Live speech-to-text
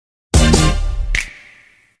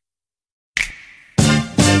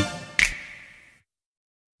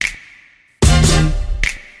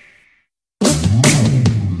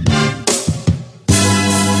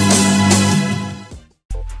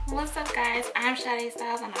I'm Shadi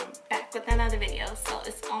Styles and I'm back with another video. So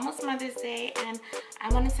it's almost Mother's Day and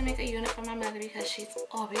I wanted to make a unit for my mother because she's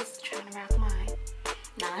always trying to rock mine.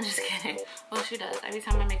 No, I'm just kidding. Well, she does. Every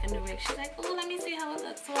time I make a new wig, she's like, oh, let me see how it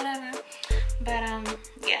looks, whatever. But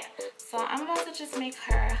yeah. So I'm about to just make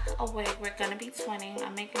her a wig. We're gonna be twinning.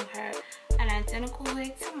 I'm making her an identical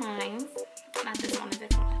wig to mine. Not this one, a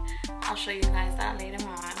different one. I'll show you guys that later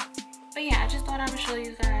on. But yeah, I just thought I would show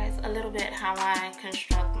you guys a little bit how I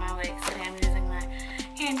construct my wigs. Today I'm using my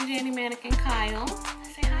handy dandy mannequin Kyle.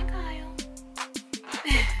 Say hi, Kyle.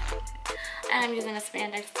 And I'm using a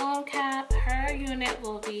spandex foam cap. Her unit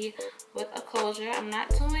will be with a closure. I'm not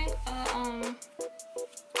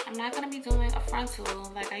gonna be doing a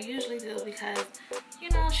frontal like I usually do because, you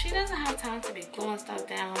know, she doesn't have time to be gluing stuff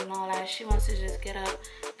down and all that. She wants to just get up,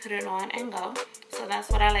 put it on, and go. So that's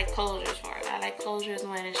what I like closures for. I like closures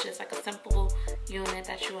when it's just like a simple unit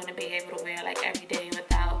that you want to be able to wear like every day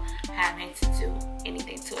without having to do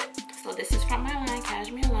anything to it. So this is from my line,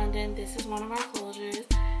 Cashmere London. This is one of our closures,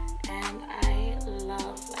 and I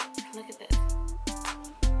love, like, look at this.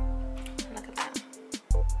 Look at that.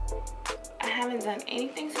 I haven't done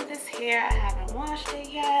anything to this hair. I haven't washed it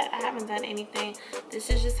yet. I haven't done anything. This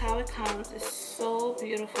is just how it comes. It's so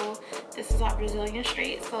beautiful. This is our Brazilian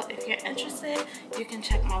straight. So if you're interested, you can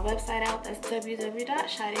check my website out. That's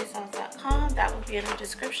www.shadistyles.com. That will be in the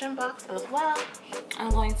description box as well. I'm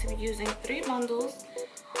going to be using 3 bundles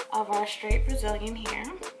of our straight Brazilian hair.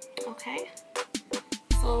 Okay.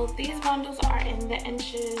 So these bundles are in the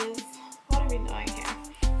inches. What are we doing here?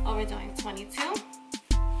 Oh, we're doing 22.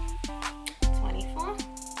 24,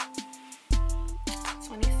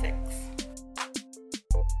 26.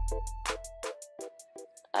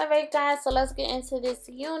 Alright guys, so let's get into this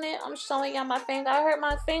unit. I'm showing y'all my finger. I hurt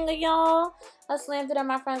my finger, y'all. I slammed it in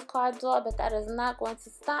my friend's car door, but that is not going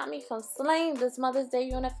to stop me from slaying this Mother's Day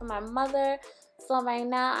unit for my mother. So right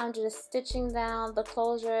now I'm just stitching down the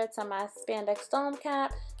closure to my spandex dome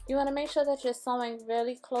cap. You want to make sure that you're sewing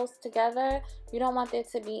really close together. You don't want there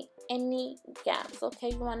to be any gaps, okay?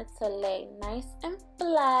 You want it to lay nice and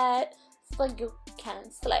flat so you can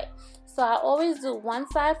slay. So I always do one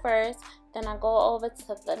side first, then I go over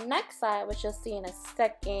to the next side, which you'll see in a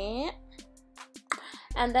second,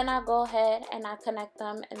 and then I go ahead and I connect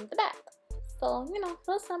them in the back. So, you know,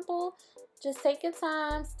 real simple. Just take your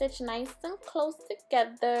time, stitch nice and close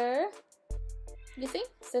together. You see?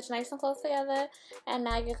 Stitch nice and close together, and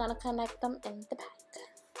now you're gonna connect them in the back.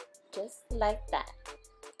 Just like that.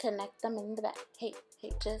 Connect them in the back. Hey,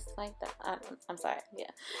 just like that. I'm sorry,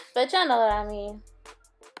 yeah. But y'all know what I mean.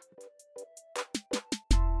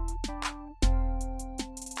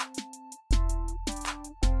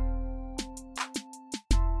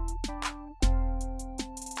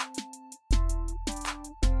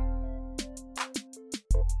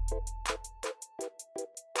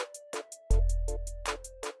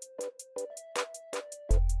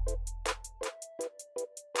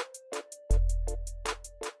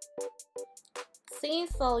 See,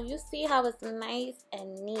 so you see how it's nice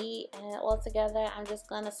and neat and all together. I'm just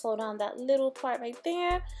gonna sew down that little part right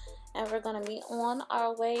there, and we're gonna be on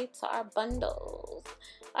our way to our bundles.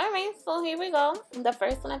 All right, so here we go. The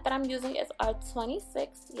first length that I'm using is our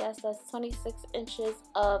 26. Yes, that's 26 inches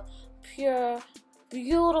of pure,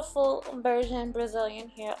 beautiful virgin Brazilian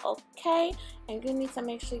hair. Okay, and you need to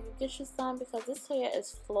make sure you get you some because this hair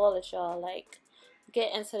is flawless, y'all. Like,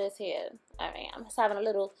 get into this hair. All right, I'm just having a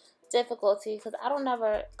little difficulty because I don't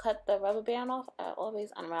never cut the rubber band off. I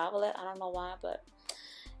always unravel it. I don't know why, but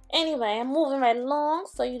anyway, I'm moving right along.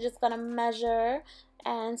 So you're just gonna measure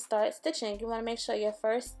and start stitching. You want to make sure your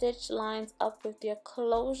first stitch lines up with your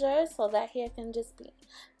closure so that hair can just be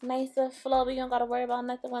nice and flowy. You don't gotta worry about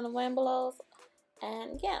nothing when the wind blows.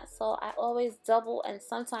 And yeah, so I always double and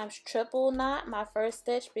sometimes triple knot my first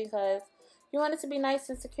stitch because you want it to be nice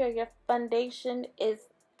and secure. Your foundation is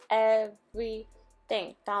everything.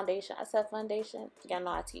 Foundation. I said foundation. Y'all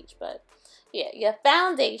know I teach, but yeah, your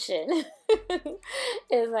foundation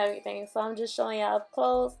is everything. So I'm just showing y'all up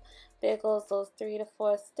close. There goes those 3 to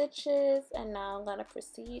 4 stitches, and now I'm gonna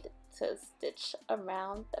proceed to stitch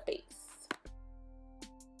around the base.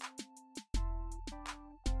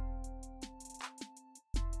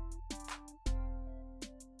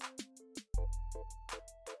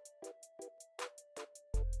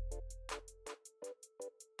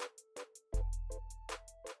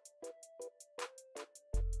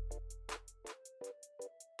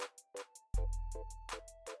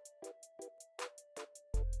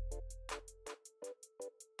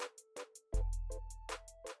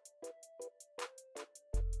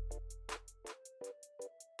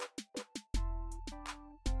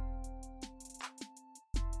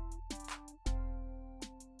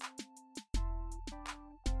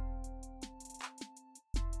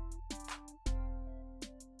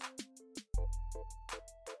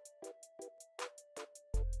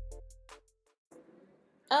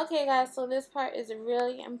 Okay guys, so this part is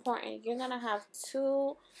really important. You're gonna have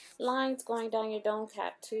two lines going down your dome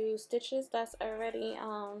cap, two stitches that's already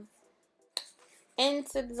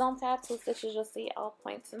into the dome cap, two stitches. You'll see I'll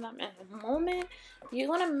point to them in a moment. You're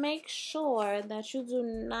gonna make sure that you do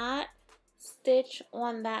not stitch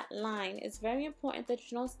on that line. It's very important that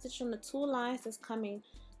you don't stitch on the two lines that's coming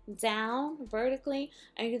down vertically,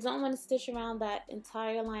 and you don't want to stitch around that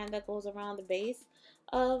entire line that goes around the base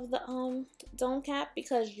of the dome cap,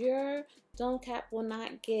 because your dome cap will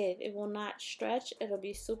not give, it will not stretch, it'll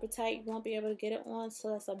be super tight, you won't be able to get it on. So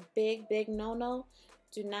that's a big no.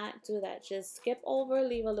 Do not do that. Just skip over,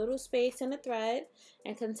 leave a little space in the thread,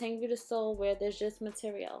 and continue to sew where there's just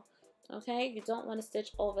material. Okay, you don't want to stitch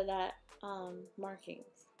over that markings.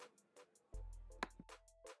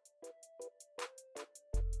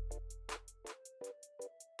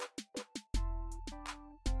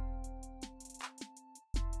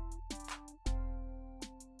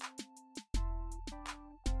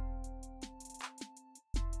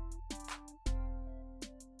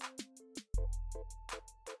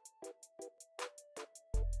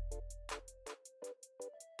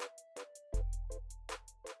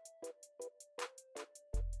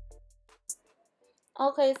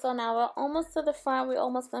 Okay, so now we're almost to the front. We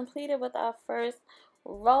almost completed with our first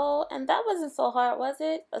row, and that wasn't so hard, was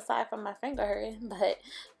it? Aside from my finger hurting, but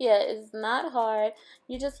yeah, it's not hard.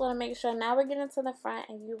 You just want to make sure. Now we're getting to the front,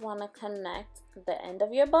 and you want to connect the end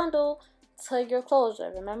of your bundle to your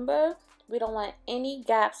closure. Remember, we don't want any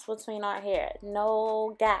gaps between our hair.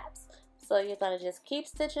 No gaps. So you're going to just keep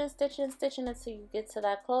stitching until you get to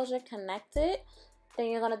that closure, connect it. Then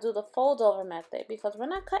you're going to do the fold over method, because we're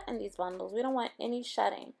not cutting these bundles. We don't want any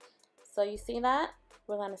shedding. So you see that?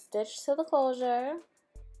 We're going to stitch to the closure,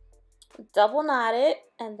 double knot it,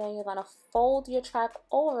 and then you're going to fold your track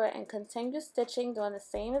over and continue stitching, doing the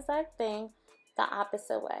same exact thing the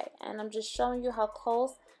opposite way. And I'm just showing you how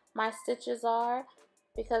close my stitches are,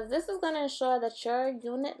 because this is going to ensure that your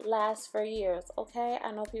unit lasts for years. Okay,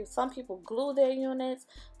 I know some people glue their units,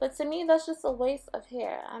 but to me that's just a waste of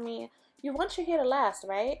hair. I mean, you want your hair to last,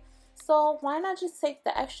 right? So why not just take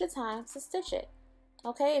the extra time to stitch it?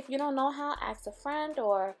 Okay, if you don't know how, ask a friend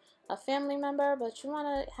or a family member, but you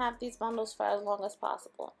want to have these bundles for as long as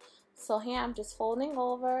possible. So here I'm just folding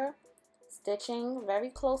over, stitching very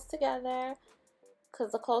close together,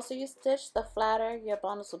 because the closer you stitch, the flatter your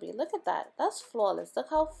bundles will be. Look at that. That's flawless.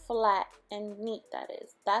 Look how flat and neat that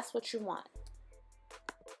is. That's what you want.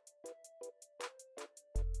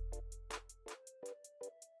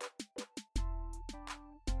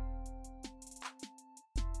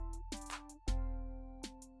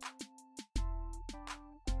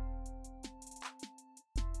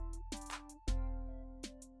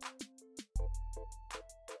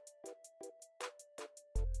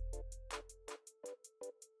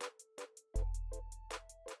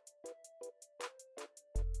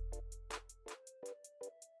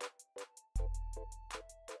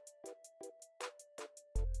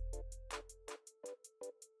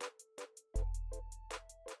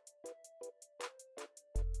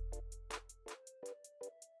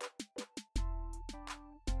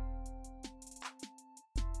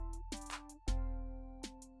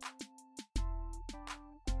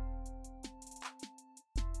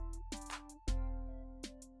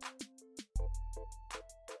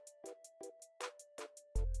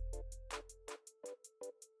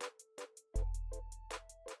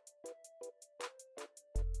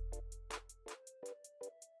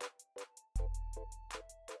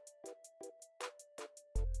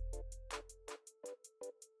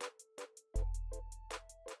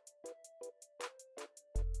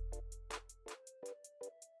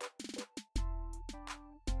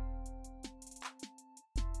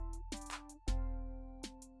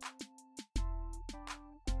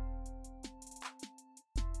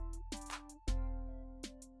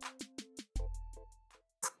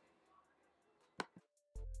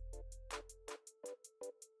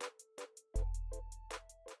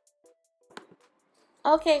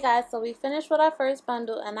 Okay guys, so we finished with our first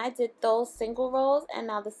bundle, and I did those single rows, and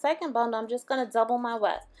now the second bundle I'm just going to double my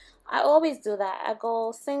weft. I always do that. I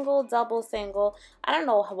go single, double, single. I don't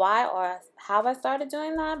know why or how I started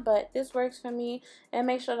doing that, but this works for me. And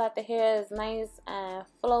make sure that the hair is nice and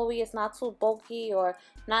flowy. It's not too bulky or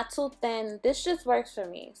not too thin. This just works for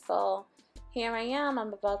me. So here I am.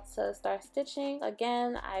 I'm about to start stitching.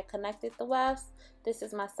 Again, I connected the wefts. This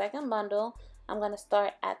is my second bundle. I'm going to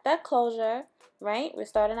start at that closure, right? We're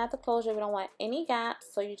starting at the closure. We don't want any gaps,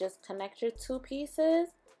 so you just connect your two pieces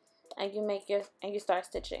and you start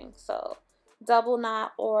stitching. So double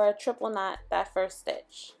knot or triple knot that first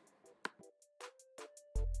stitch.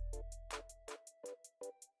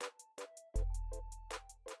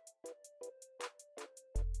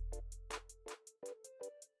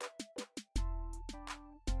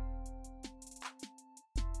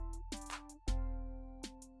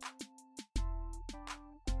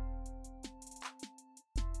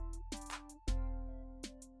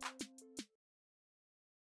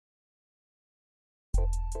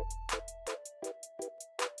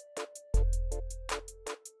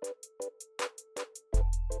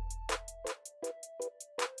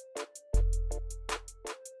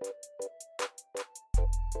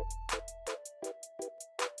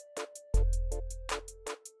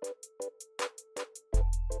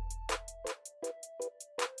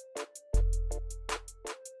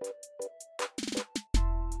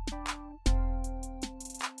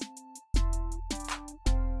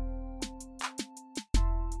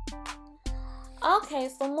 Okay,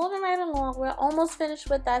 so moving right along, we're almost finished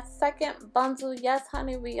with that second bundle. Yes,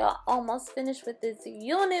 honey, we are almost finished with this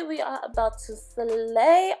unit. We are about to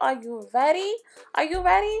slay. Are you ready? Are you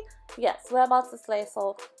ready? Yes, we're about to slay.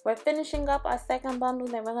 So we're finishing up our second bundle.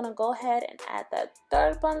 Then we're going to go ahead and add that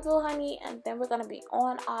third bundle, honey. And then we're going to be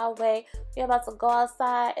on our way. We're about to go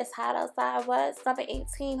outside. It's hot outside. What? Number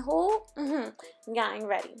 18. Who? Y'all ain't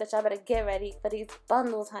ready. But y'all better get ready for these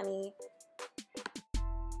bundles, honey.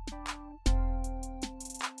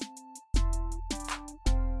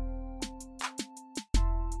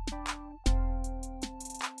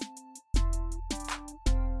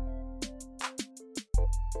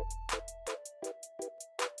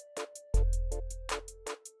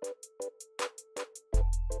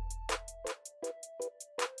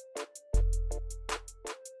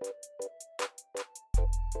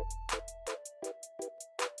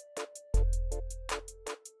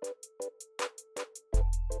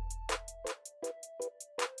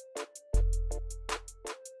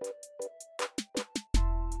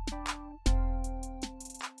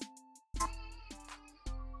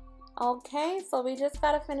 Okay, so we just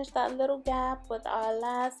gotta finish that little gap with our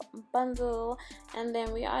last bundle, and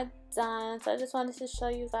then we are done. So I just wanted to show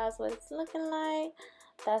you guys what it's looking like.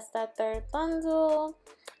 That's that third bundle,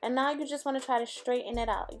 and now you just want to try to straighten it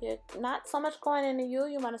out. You're not so much going into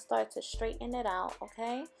you want to start to straighten it out,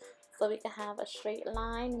 okay, so we can have a straight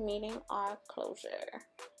line meeting our closure.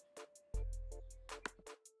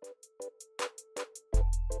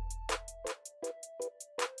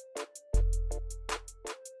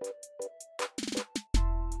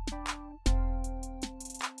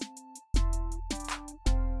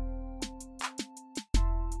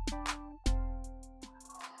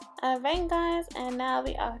 Alright guys, and now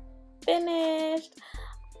we are finished.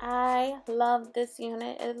 I love this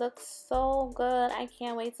unit. It looks so good. I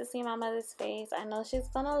can't wait to see my mother's face. I know she's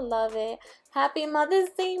gonna love it. Happy Mother's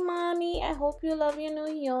Day, mommy. I hope you love your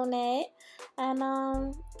new unit. And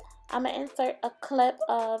I'm gonna insert a clip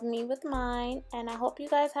of me with mine, and I hope you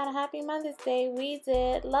guys had a happy Mother's Day. We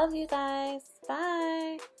did. Love you guys.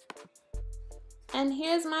 Bye. And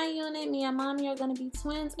here's my unit. Me and mommy are going to be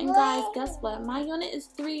twins. And guys, guess what? My unit is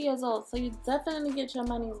 3 years old. So you definitely get your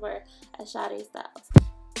money's worth at Sade Styles.